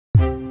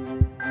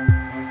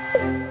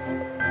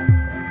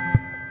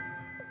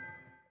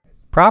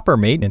Proper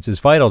maintenance is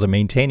vital to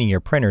maintaining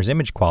your printer's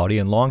image quality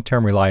and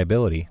long-term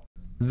reliability.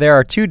 There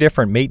are two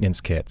different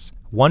maintenance kits,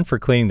 one for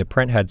cleaning the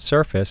printhead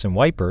surface and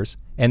wipers,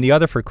 and the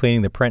other for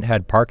cleaning the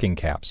printhead parking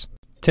caps.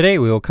 Today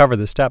we will cover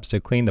the steps to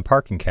clean the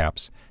parking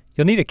caps.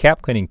 You'll need a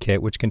cap cleaning kit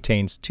which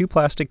contains 2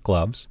 plastic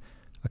gloves,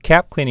 a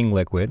cap cleaning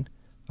liquid,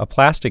 a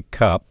plastic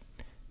cup,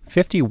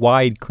 50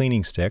 wide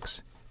cleaning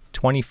sticks,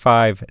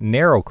 25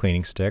 narrow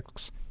cleaning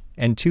sticks,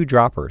 and 2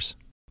 droppers.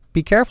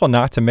 Be careful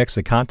not to mix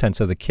the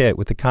contents of the kit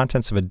with the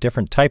contents of a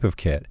different type of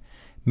kit.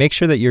 Make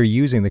sure that you're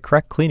using the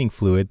correct cleaning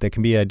fluid that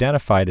can be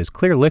identified as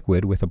clear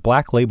liquid with a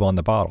black label on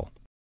the bottle.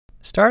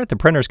 Start at the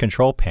printer's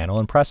control panel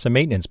and press the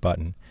maintenance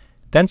button.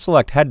 Then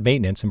select Head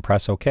Maintenance and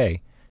press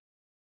OK.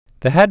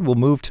 The head will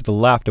move to the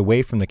left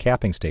away from the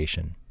capping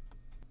station.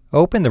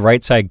 Open the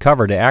right side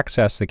cover to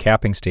access the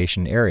capping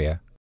station area.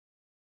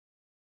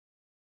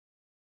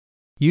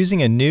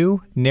 Using a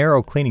new,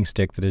 narrow cleaning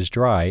stick that is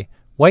dry,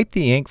 wipe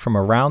the ink from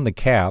around the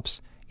caps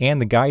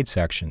and the guide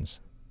sections.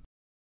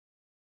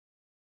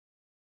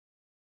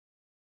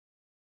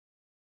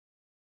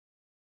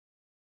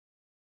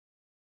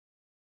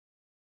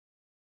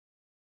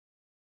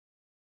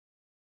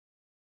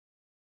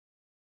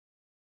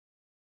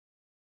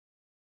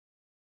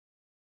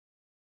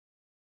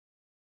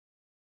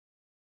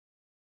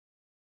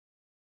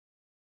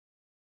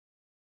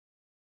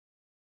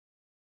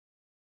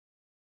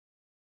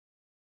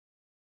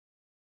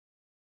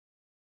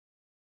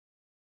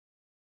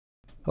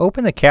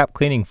 Open the cap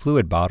cleaning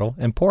fluid bottle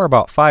and pour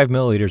about 5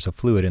 milliliters of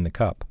fluid in the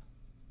cup.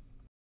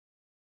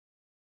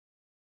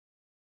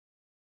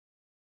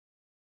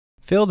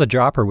 Fill the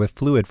dropper with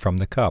fluid from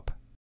the cup.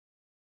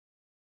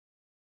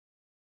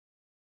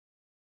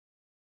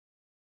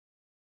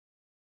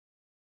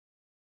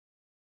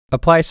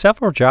 Apply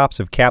several drops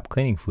of cap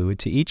cleaning fluid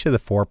to each of the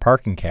 4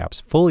 parking caps,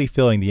 fully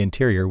filling the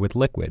interior with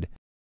liquid.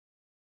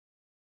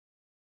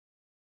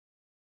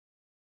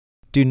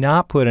 Do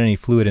not put any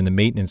fluid in the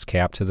maintenance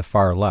cap to the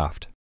far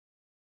left.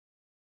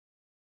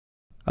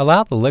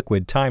 Allow the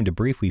liquid time to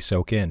briefly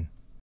soak in.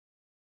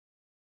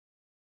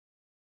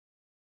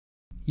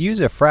 Use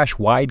a fresh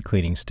wide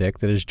cleaning stick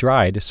that is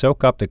dry to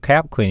soak up the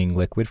cap cleaning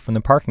liquid from the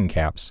parking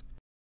caps.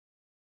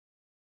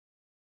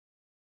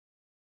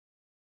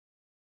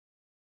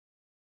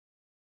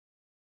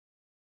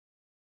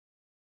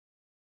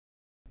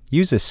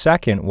 Use a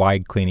second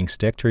wide cleaning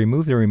stick to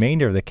remove the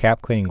remainder of the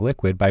cap cleaning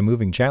liquid by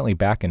moving gently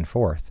back and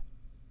forth.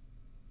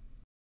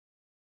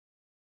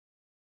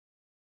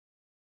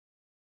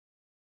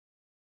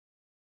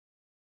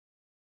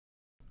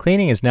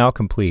 Cleaning is now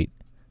complete.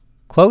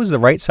 Close the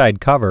right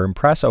side cover and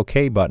press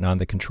OK button on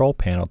the control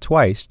panel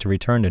twice to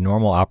return to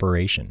normal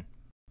operation.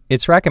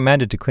 It's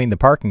recommended to clean the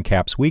parking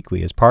caps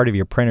weekly as part of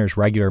your printer's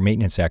regular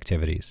maintenance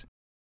activities.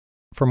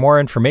 For more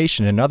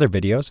information and other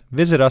videos,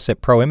 visit us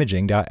at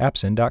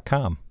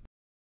proimaging.epson.com.